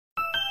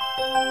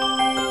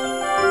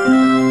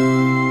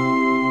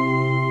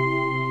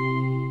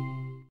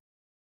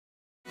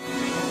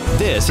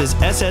This is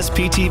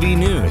SSPTV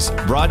News,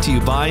 brought to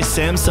you by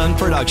Samsung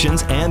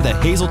Productions and the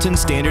Hazleton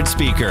Standard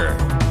Speaker.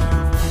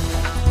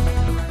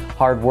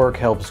 Hard work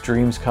helps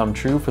dreams come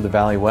true for the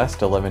Valley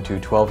West 11 to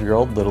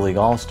 12-year-old Little League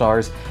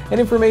All-Stars, and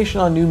information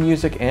on new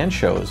music and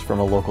shows from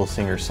a local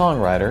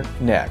singer-songwriter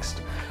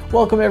next.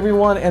 Welcome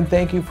everyone, and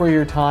thank you for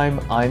your time.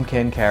 I'm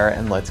Ken Kara,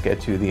 and let's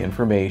get to the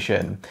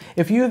information.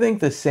 If you think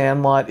the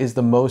Sandlot is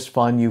the most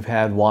fun you've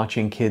had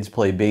watching kids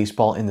play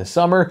baseball in the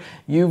summer,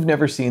 you've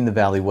never seen the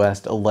Valley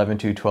West 11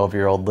 to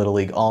 12-year-old Little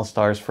League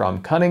All-Stars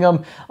from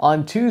Cunningham.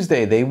 On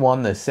Tuesday, they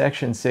won the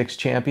Section 6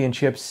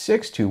 championship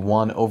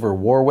 6-1 over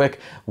Warwick.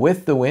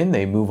 With the win,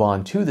 they move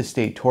on to the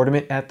state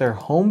tournament at their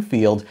home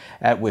field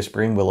at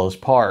Whispering Willows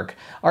Park.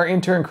 Our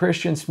intern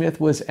Christian Smith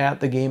was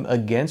at the game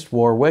against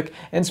Warwick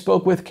and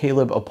spoke with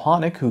Caleb Aponic,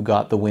 who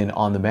got the win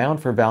on the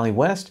mound for Valley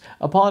West.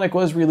 Aponic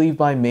was relieved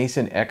by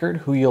Mason Eckert,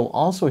 who you'll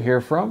also hear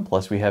from.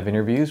 Plus, we have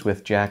interviews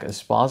with Jack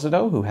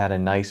Esposito, who had a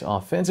nice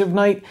offensive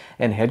night,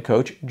 and head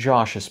coach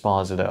Josh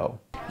Esposito.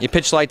 You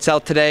pitched lights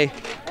out today.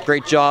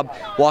 Great job.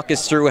 Walk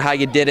us through how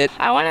you did it.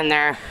 I went in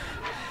there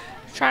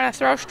trying to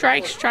throw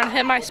strikes, trying to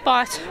hit my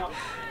spots.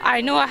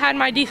 I knew I had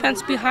my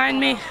defense behind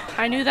me.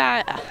 I knew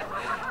that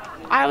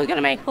I was going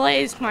to make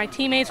plays. My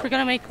teammates were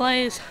going to make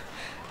plays.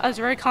 I was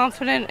very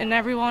confident in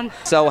everyone.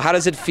 So how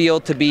does it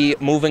feel to be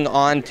moving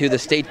on to the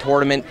state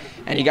tournament,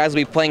 and you guys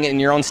will be playing it in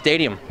your own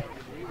stadium?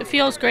 It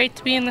feels great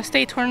to be in the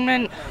state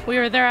tournament. We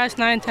were there as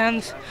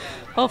 9-10s.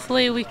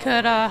 Hopefully we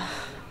could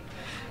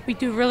we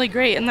do really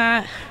great in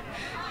that.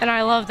 And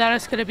I love that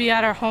it's going to be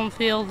at our home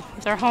field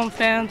with our home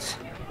fans.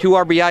 2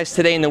 RBIs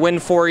today in the win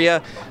for you.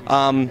 You're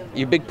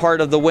a big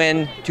part of the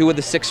win, 2 of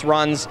the 6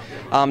 runs.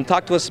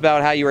 Talk to us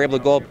about how you were able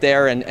to go up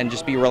there and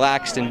just be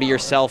relaxed and be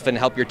yourself and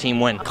help your team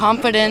win.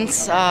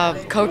 Confidence.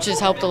 Coaches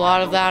helped a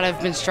lot of that.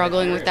 I've been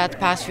struggling with that the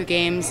past few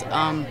games.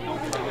 On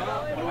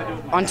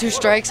 2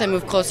 strikes, I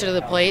move closer to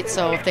the plate,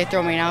 so if they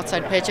throw me an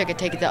outside pitch, I could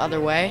take it the other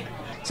way.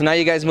 So now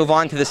you guys move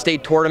on to the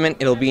state tournament.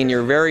 It'll be in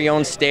your very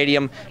own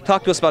stadium.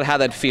 Talk to us about how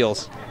that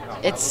feels.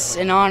 It's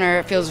an honor.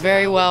 It feels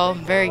very well,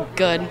 very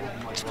good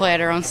to play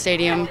at our own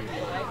stadium.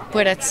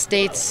 Played at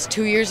States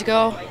 2 years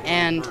ago,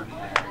 and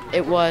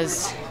it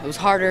was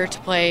harder to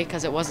play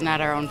because it wasn't at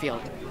our own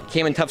field.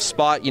 Came in tough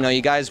spot. You know,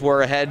 you guys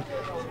were ahead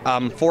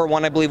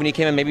 4-1, I believe, when you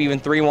came in, maybe even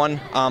 3-1.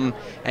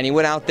 And you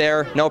went out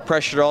there, no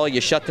pressure at all. You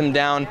shut them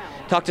down.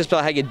 Talk to us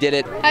about how you did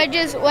it. I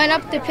just went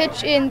up the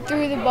pitch and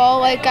threw the ball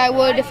like I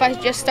would if I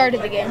just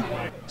started the game.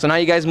 So now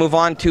you guys move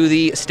on to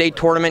the state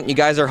tournament. You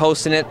guys are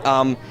hosting it.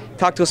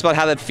 Talk to us about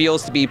how that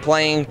feels to be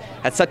playing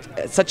at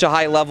such a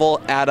high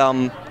level at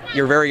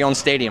your very own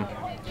stadium.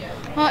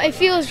 It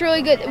feels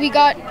really good. We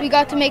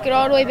got to make it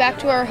all the way back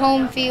to our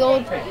home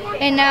field,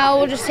 and now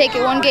we'll just take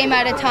it one game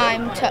at a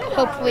time to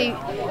hopefully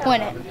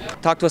win it.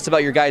 Talk to us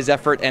about your guys'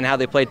 effort and how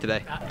they played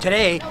today.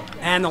 Today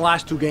and the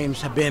last 2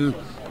 games have been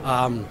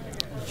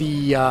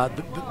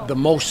the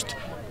most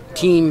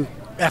team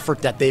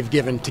effort that they've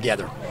given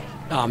together.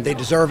 They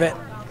deserve it,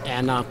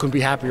 and couldn't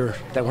be happier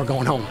that we're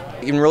going home.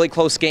 In really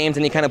close games,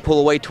 and you kind of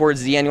pull away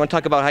towards the end. You want to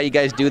talk about how you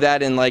guys do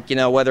that, and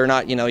whether or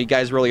not you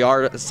guys really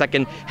are a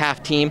second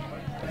half team?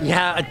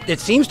 Yeah, it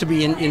seems to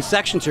be in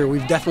sections here.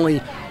 We've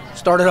definitely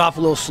started off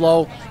a little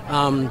slow.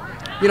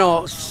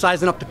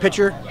 Sizing up the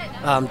pitcher.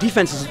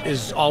 Defense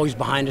is always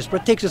behind us,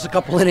 but it takes us a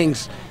couple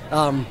innings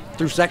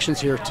through sections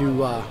here to,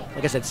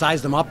 like I said,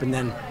 size them up and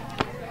then,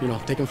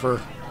 take them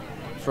for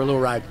a little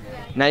ride.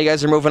 Now you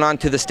guys are moving on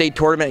to the state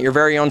tournament at your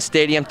very own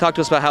stadium. Talk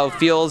to us about how it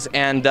feels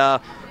and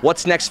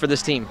what's next for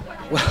this team.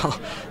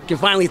 Well, you can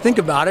finally think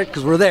about it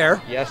because we're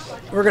there. Yes.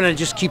 We're going to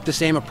just keep the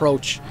same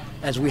approach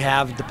as we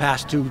have the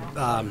past 2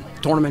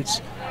 tournaments,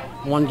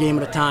 1 game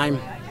at a time,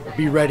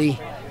 be ready,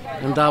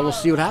 and we'll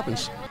see what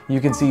happens. You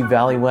can see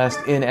Valley West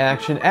in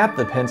action at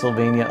the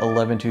Pennsylvania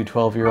 11 to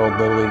 12-year-old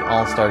Little League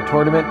All-Star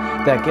Tournament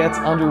that gets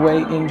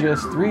underway in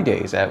just 3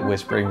 days at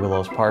Whispering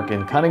Willows Park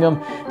in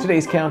Cunningham.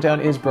 Today's countdown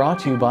is brought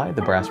to you by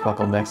the Brass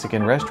Buckle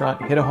Mexican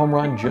Restaurant. Hit a home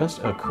run just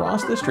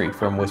across the street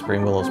from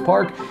Whispering Willows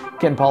Park.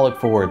 Ken Pollock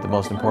Ford, the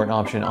most important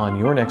option on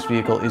your next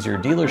vehicle is your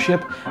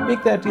dealership.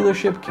 Make that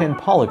dealership Ken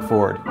Pollock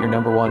Ford, your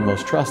 #1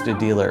 most trusted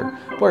dealer.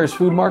 Boyer's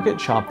Food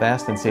Market, shop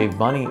fast and save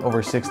money.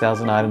 Over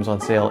 6,000 items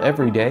on sale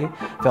every day.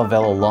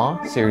 Valvello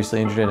Law,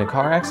 seriously injured in a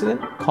car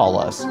accident? Call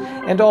us.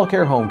 And All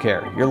Care Home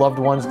Care. Your loved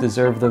ones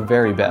deserve the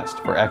very best.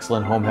 For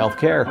excellent home health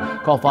care,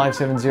 call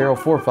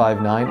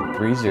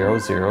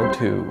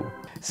 570-459-3002.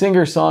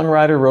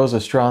 Singer-songwriter Rose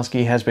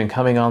Ostrowski has been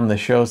coming on the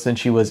show since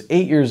she was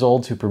 8 years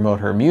old to promote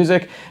her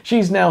music.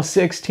 She's now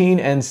 16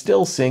 and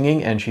still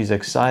singing, and she's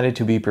excited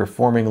to be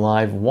performing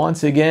live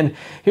once again.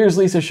 Here's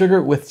Lisa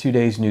Sugar with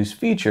today's news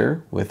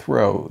feature with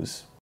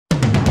Rose.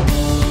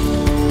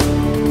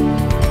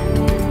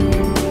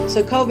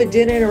 So COVID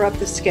did interrupt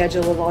the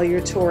schedule of all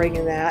your touring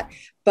and that,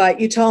 but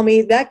you told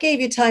me that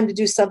gave you time to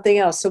do something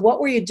else. So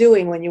what were you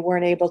doing when you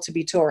weren't able to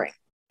be touring?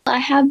 I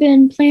have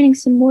been planning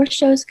some more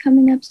shows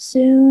coming up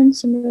soon,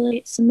 some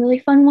really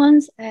fun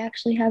ones. I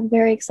actually have a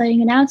very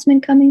exciting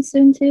announcement coming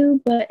soon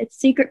too, but it's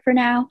secret for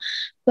now.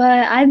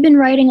 But I've been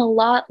writing a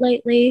lot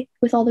lately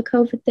with all the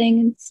COVID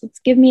things. It's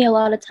given me a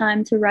lot of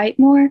time to write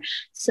more.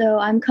 So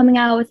I'm coming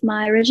out with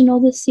my original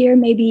this year,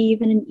 maybe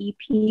even an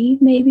EP,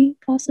 maybe,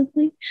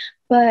 possibly.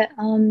 But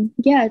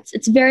yeah,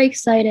 it's very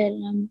excited.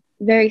 I'm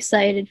very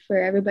excited for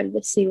everybody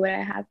to see what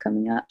I have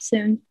coming up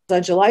soon.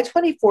 On July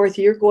 24th,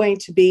 you're going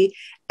to be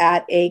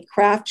at a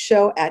craft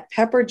show at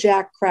Pepper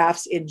Jack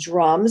Crafts in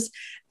Drums.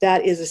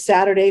 That is a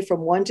Saturday from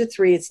 1 to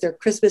 3. It's their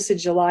Christmas in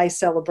July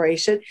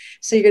celebration.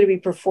 So you're going to be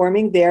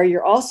performing there.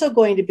 You're also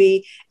going to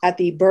be at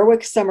the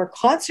Berwick Summer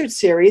Concert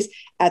Series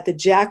at the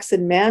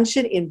Jackson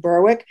Mansion in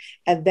Berwick.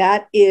 And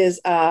that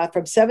is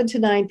from 7 to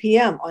 9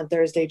 p.m. on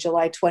Thursday,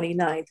 July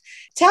 29th.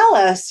 Tell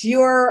us,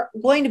 you're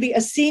going to be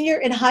a senior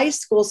in high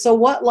school. So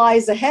what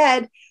lies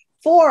ahead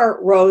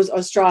for Rose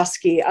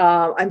Ostrowski?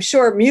 I'm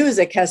sure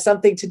music has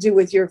something to do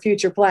with your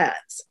future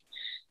plans.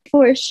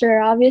 For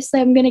sure.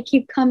 Obviously, I'm going to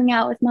keep coming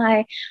out with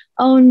my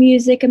own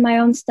music and my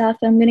own stuff.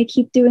 I'm going to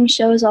keep doing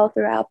shows all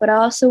throughout, but I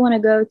also want to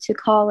go to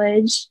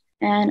college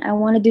and I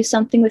want to do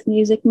something with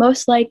music,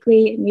 most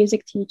likely a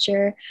music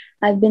teacher.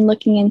 I've been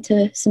looking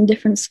into some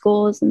different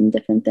schools and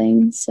different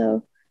things,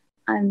 so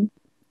I'm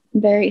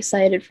very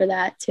excited for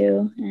that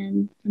too,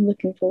 and I'm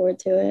looking forward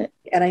to it.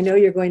 And I know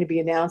you're going to be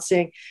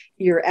announcing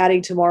you're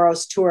adding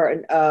tomorrow's tour.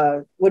 And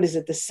what is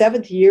it, the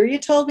 7th year you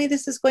told me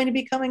this is going to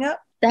be coming up?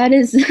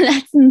 That's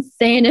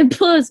insane. It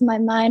blows my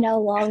mind how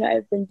long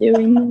I've been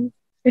doing this.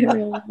 It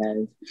really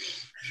does.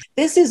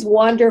 This is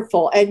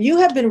wonderful. And you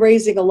have been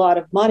raising a lot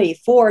of money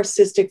for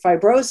cystic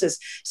fibrosis.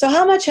 So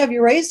how much have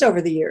you raised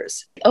over the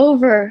years?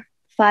 Over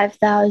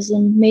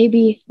 5,000,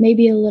 maybe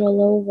a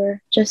little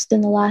over, just in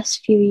the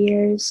last few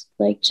years,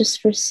 like just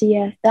for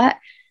CF.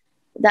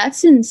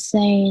 That's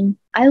insane.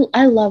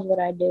 I love what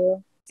I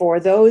do. For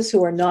those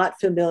who are not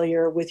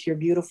familiar with your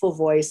beautiful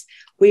voice,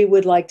 we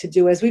would like to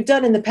do, as we've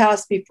done in the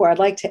past before, I'd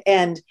like to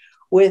end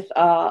with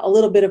a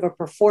little bit of a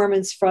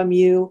performance from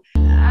you.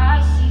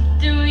 I see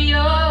through your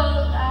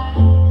eyes,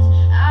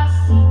 I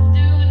see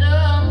through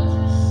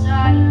the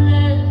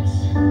silence.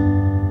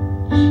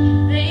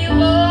 They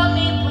want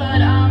me,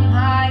 but I'm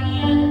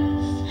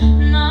biased.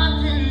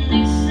 Nothing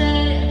they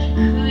said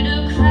could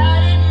have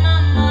clouded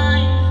my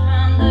mind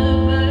from the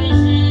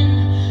version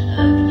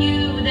of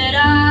you that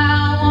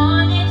I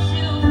wanted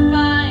to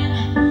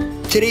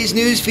find. Today's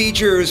news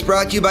feature is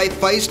brought to you by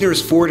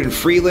Feisner's Ford in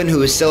Freeland,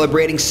 who is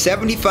celebrating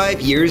 75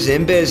 years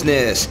in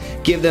business.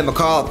 Give them a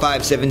call at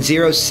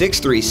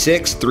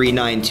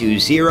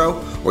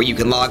 570-636-3920, or you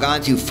can log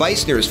on to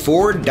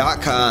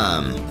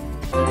feisnersford.com.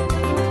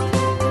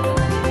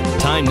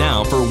 Time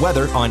now for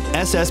weather on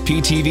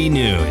SSPTV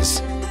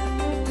News.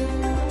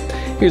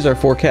 Here's our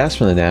forecast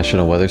from the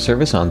National Weather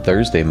Service. On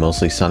Thursday,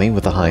 mostly sunny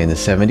with a high in the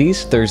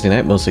 70s. Thursday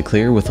night, mostly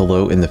clear with a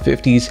low in the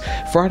 50s.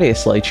 Friday, a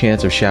slight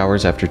chance of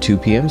showers after 2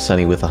 p.m.,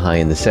 sunny with a high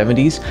in the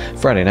 70s.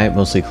 Friday night,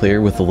 mostly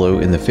clear with a low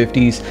in the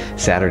 50s.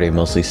 Saturday,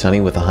 mostly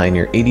sunny with a high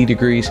near 80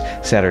 degrees.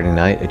 Saturday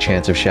night, a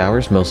chance of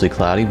showers, mostly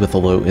cloudy with a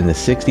low in the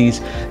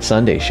 60s.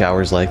 Sunday,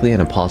 showers likely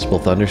and a possible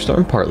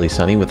thunderstorm, partly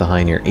sunny with a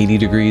high near 80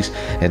 degrees.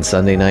 And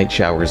Sunday night,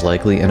 showers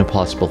likely and a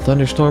possible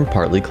thunderstorm,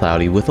 partly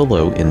cloudy with a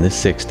low in the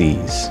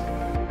 60s.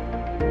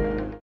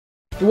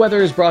 The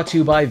weather is brought to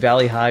you by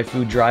Valley High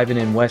Food Drive-In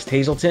in West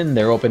Hazleton.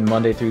 They're open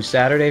Monday through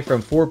Saturday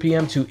from 4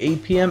 p.m. to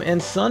 8 p.m.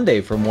 and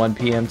Sunday from 1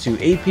 p.m. to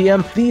 8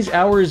 p.m. These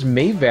hours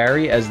may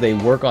vary as they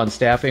work on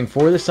staffing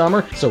for the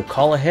summer, so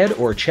call ahead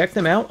or check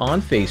them out on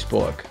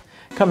Facebook.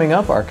 Coming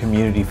up, our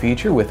community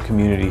feature with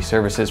Community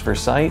Services for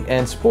Sight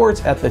and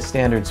sports at the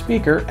Standard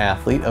Speaker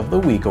Athlete of the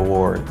Week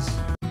Awards.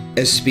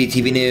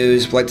 SSPTV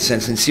News would like to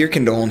send sincere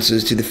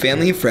condolences to the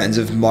family and friends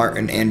of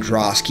Martin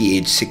Androsky,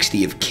 age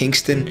 60, of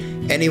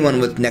Kingston.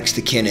 Anyone with next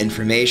to kin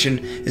information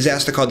is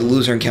asked to call the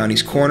Luzerne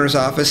County's Coroner's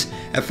Office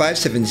at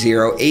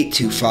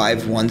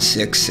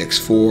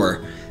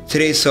 570-825-1664.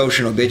 Today's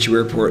social and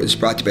obituary report is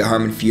brought to you by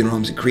Harmon Funeral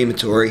Homes and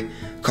Crematory.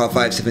 Call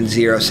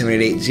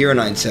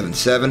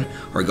 570-788-0977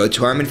 or go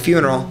to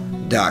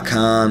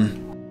harmonfuneral.com.